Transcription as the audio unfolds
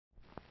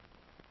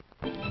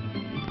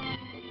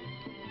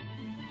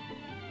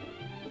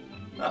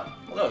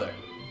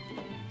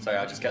Sorry,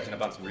 I was just catching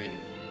up on some reading.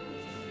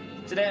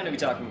 Today I'm going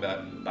to be talking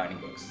about binding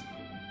books.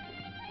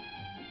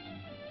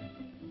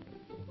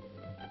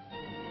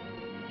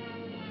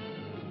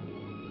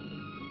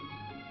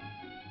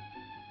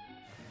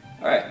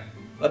 Alright,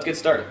 let's get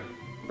started.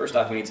 First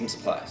off, we need some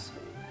supplies.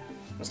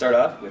 We'll start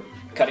off with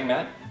a cutting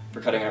mat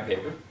for cutting our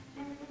paper,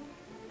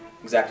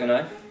 X-Acto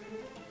knife,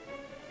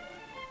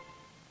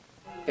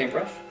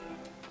 paintbrush,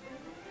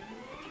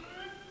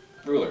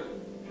 ruler,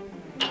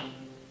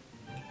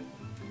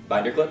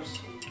 binder clips,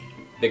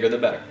 bigger the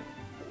better.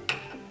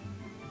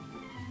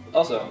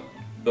 Also,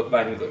 book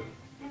binding glue.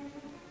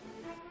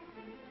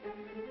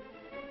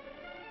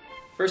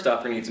 First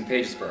off, we need some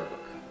pages for our book.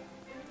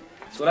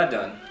 So what I've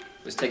done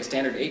was take a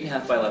standard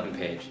 8.5 by 11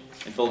 page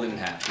and fold it in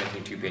half,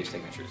 making 2-page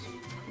signatures.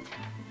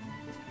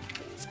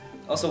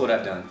 Also what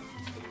I've done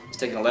is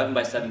take an 11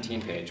 by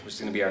 17 page, which is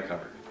going to be our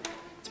cover.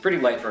 It's pretty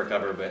light for a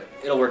cover, but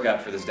it'll work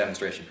out for this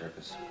demonstration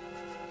purpose.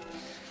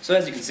 So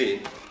as you can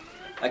see,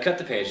 I cut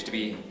the page to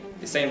be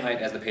the same height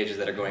as the pages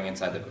that are going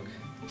inside the book.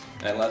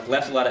 And I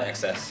left a lot of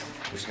excess,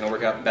 which is going to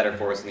work out better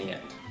for us in the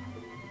end.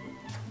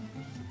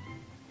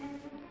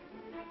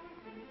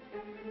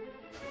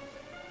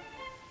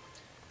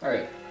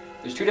 Alright,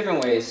 there's two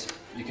different ways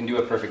you can do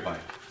a perfect bind.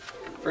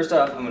 First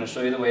off, I'm going to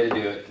show you the way to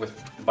do it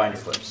with binder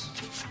clips.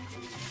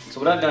 So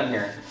what I've done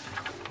here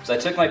is I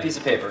took my piece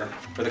of paper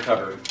for the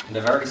cover, and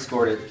I've already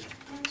scored it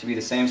to be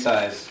the same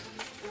size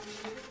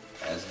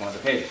as one of the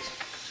pages.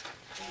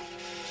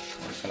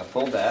 I'm just going to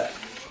fold that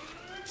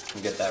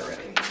and get that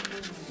ready.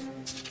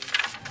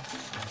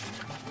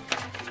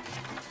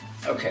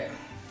 Okay,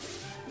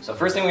 so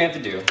first thing we have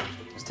to do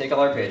is take all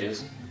our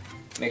pages,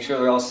 make sure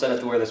they're all set up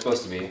to where they're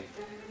supposed to be.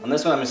 On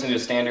this one I'm just going to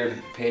do a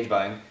standard page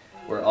bind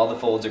where all the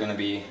folds are going to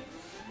be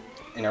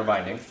in our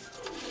binding.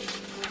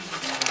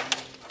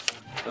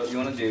 So what you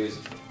want to do is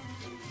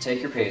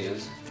take your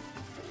pages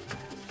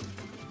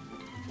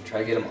and try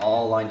to get them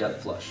all lined up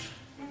flush.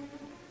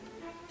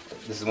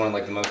 This is one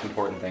of the most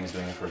important things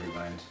doing a perfect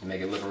bind. To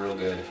make it look real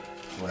good,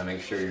 you want to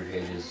make sure your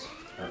pages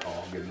are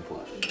all good and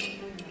flush.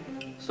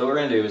 So what we're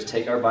going to do is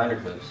take our binder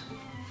clips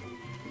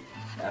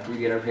after we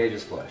get our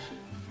pages flush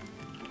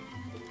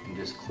and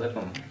just clip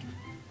them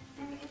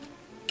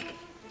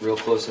real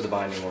close to the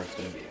binding where it's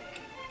going to be.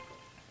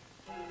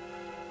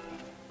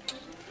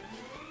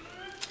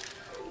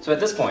 So at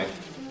this point,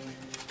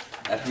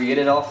 after we get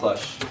it all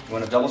flush, you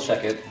want to double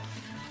check it,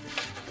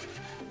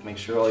 make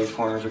sure all your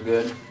corners are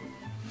good.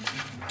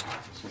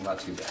 It's not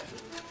too bad.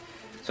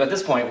 So at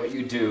this point, what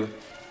you do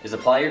is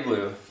apply your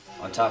glue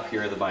on top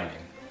here of the binding.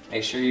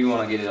 Make sure you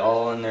want to get it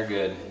all in there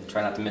good.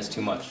 Try not to miss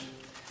too much.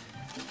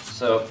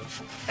 So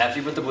after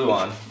you put the glue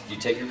on, you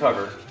take your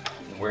cover,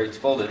 and where it's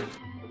folded,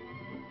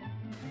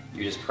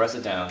 you just press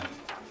it down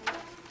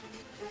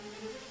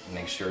and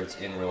make sure it's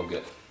in real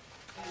good.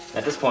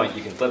 At this point,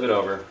 you can flip it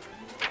over.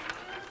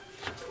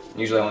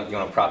 Usually you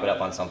want to prop it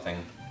up on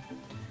something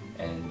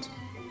and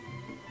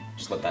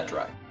just let that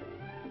dry.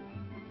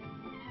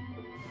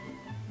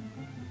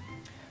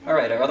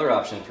 Alright, our other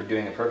option for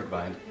doing a perfect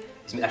bind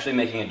is actually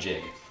making a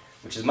jig,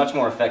 which is much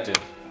more effective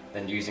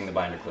than using the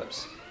binder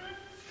clips.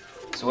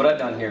 So what I've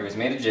done here is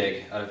made a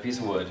jig out of a piece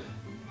of wood,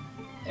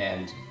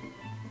 and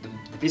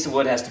the piece of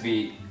wood has to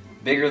be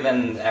bigger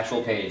than the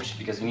actual page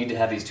because you need to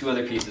have these two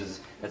other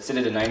pieces that sit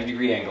at a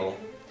 90-degree angle,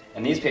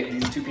 and these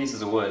two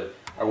pieces of wood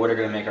are what are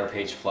going to make our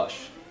page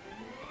flush.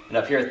 And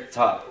up here at the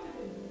top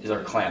is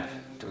our clamp,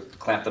 to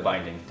clamp the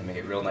binding to make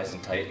it real nice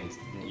and tight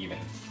and even.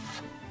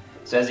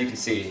 So as you can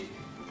see,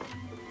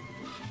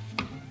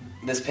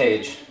 this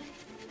page,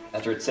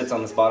 after it sits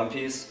on this bottom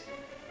piece,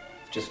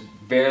 just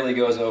barely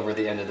goes over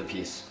the end of the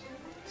piece.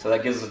 So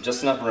that gives us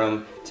just enough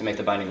room to make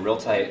the binding real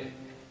tight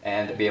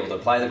and be able to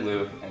apply the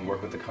glue and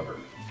work with the cover.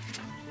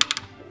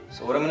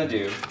 So what I'm going to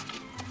do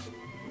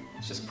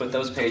is just put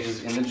those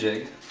pages in the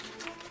jig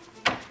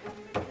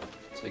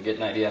so you get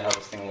an idea how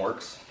this thing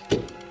works.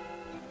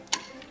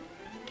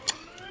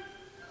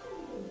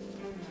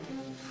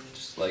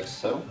 Just like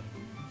so.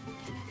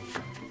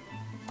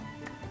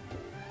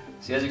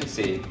 See, as you can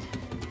see,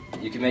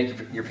 you can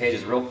make your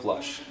pages real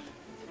flush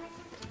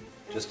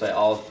just by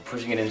all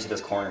pushing it into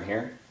this corner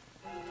here.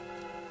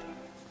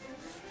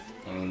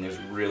 I mean, there's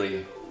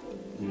really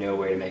no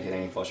way to make it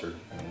any flusher.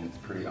 I mean, it's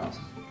pretty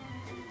awesome.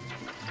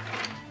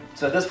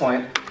 So at this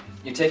point,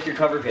 you take your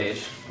cover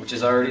page, which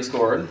is already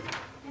scored,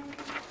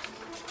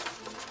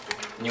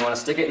 and you want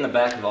to stick it in the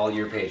back of all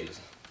your pages.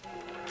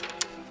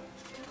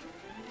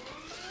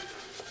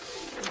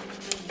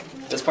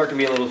 This part can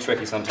be a little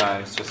tricky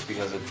sometimes just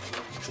because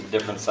it's a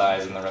different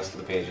size than the rest of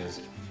the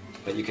pages,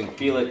 but you can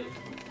feel it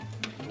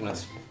when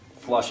it's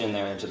flush in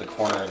there into the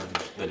corner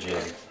of the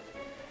jig.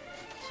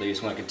 So you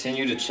just want to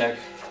continue to check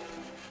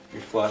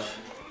your flush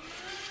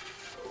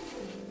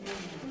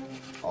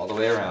all the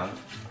way around.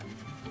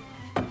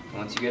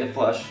 Once you get it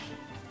flush,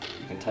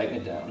 you can tighten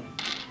it down.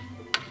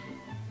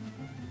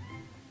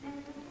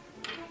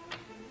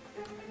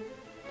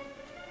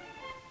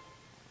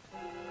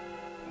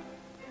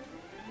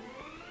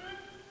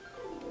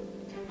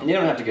 And you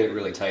don't have to get it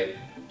really tight.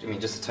 I mean,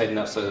 just tight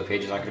enough so the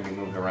pages aren't going to be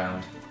moving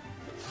around.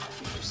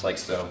 just like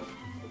so.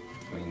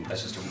 I mean,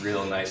 that's just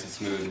real nice and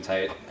smooth and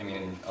tight. I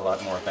mean, a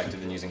lot more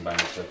effective than using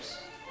binder clips.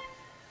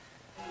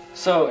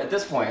 So at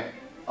this point,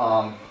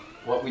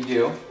 what we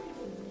do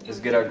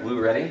is get our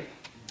glue ready.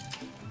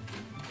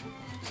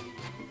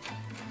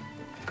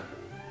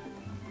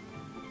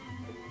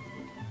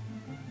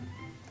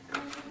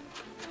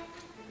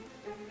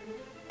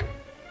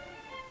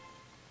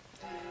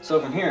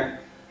 So from here,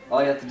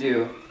 all you have to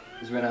do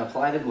is we're going to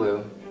apply the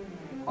glue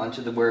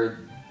onto where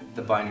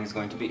the binding is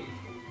going to be.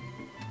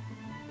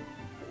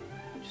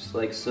 Just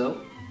like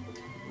so.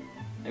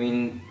 I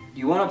mean,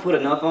 you want to put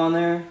enough on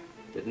there,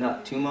 but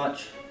not too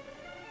much.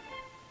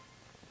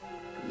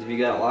 Because if you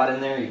got a lot in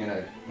there, you're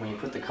gonna, when you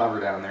put the cover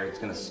down there, it's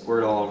going to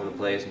squirt all over the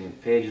place and your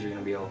pages are going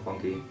to be all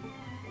funky.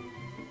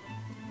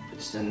 But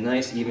just a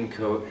nice even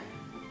coat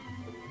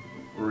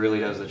really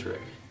does the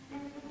trick.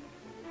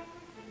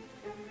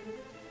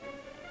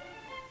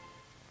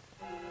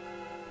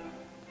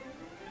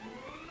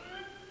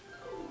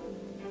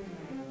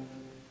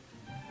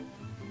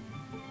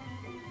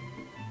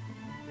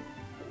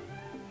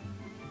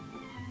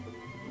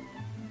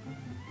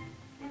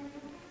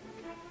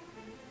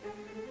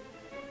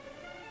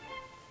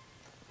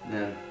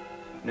 And,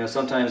 you know,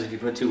 sometimes if you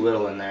put too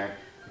little in there,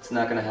 it's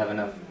not going to have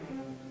enough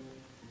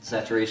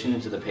saturation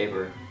into the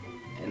paper,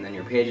 and then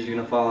your pages are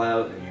going to fall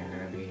out and you're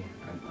going to be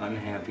an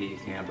unhappy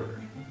camper.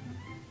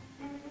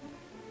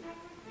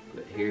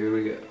 But here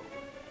we go.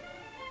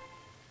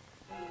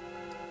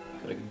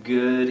 Got a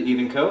good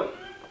even coat.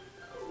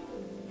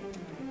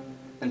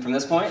 And from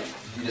this point,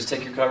 you just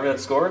take your cover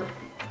that's scored,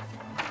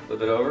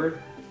 flip it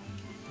over,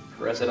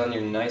 press it on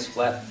your nice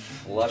flat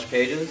flush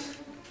pages,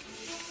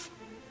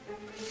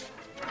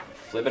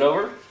 flip it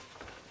over,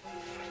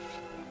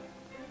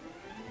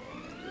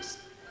 and just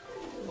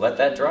let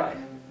that dry.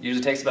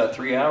 Usually takes about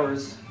 3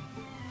 hours,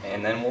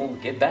 and then we'll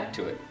get back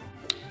to it.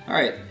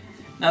 Alright,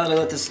 now that I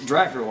let this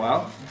dry for a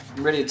while,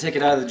 I'm ready to take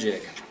it out of the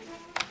jig.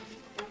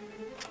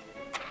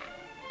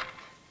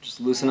 Just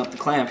loosen up the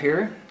clamp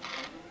here.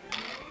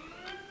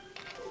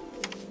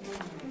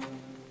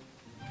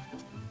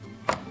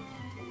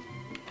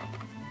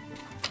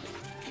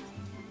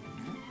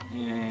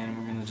 And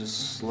we're going to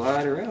just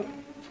slide her out.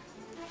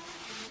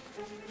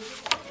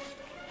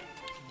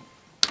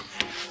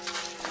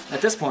 At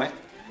this point,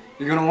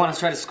 you're going to want to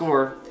try to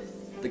score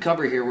the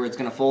cover here where it's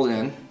going to fold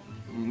in.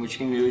 And what you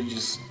can do is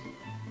just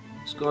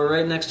score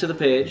right next to the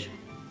page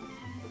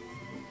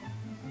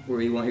where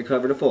you want your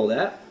cover to fold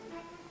at.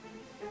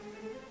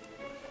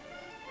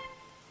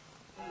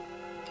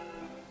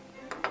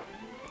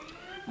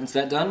 Once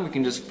that's done, we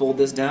can just fold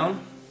this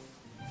down.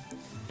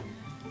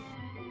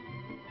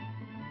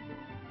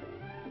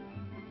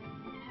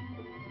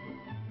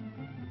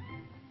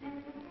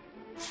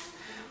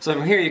 So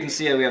from here you can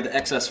see how we have the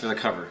excess for the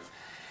cover.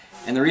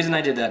 And the reason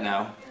I did that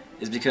now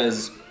is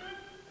because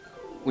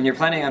when you're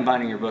planning on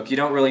binding your book, you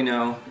don't really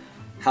know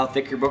how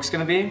thick your book's going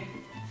to be.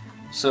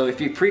 So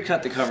if you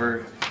pre-cut the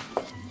cover,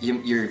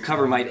 your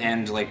cover might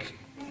end like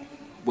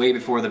way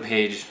before the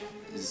page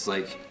is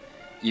like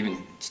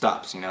even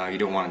stops, you know, you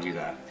don't want to do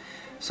that.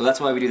 So that's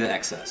why we do the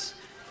excess.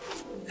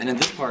 And in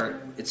this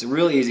part, it's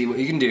really easy. What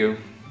you can do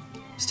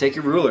is take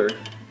your ruler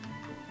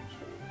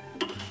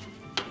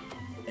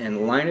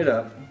and line it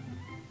up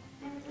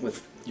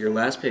with your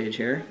last page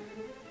here.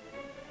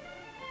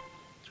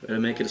 Try to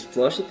make it as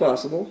flush as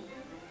possible.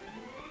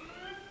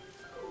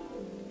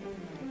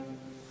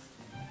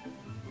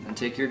 And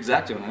take your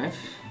X-Acto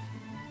knife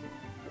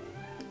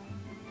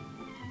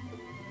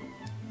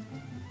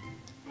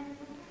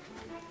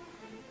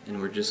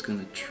and we're just going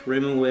to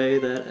trim away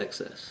that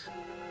excess.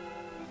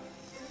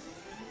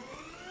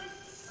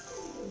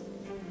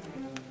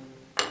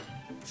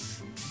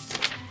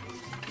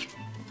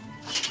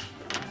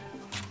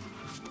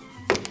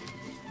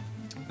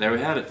 There we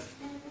have it.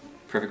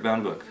 Perfect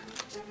bound book.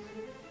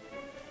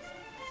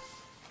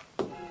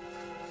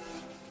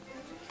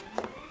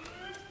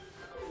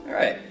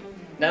 Alright,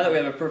 now that we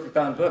have a perfect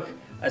bound book,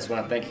 I just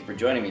want to thank you for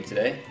joining me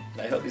today.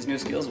 I hope these new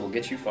skills will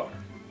get you far.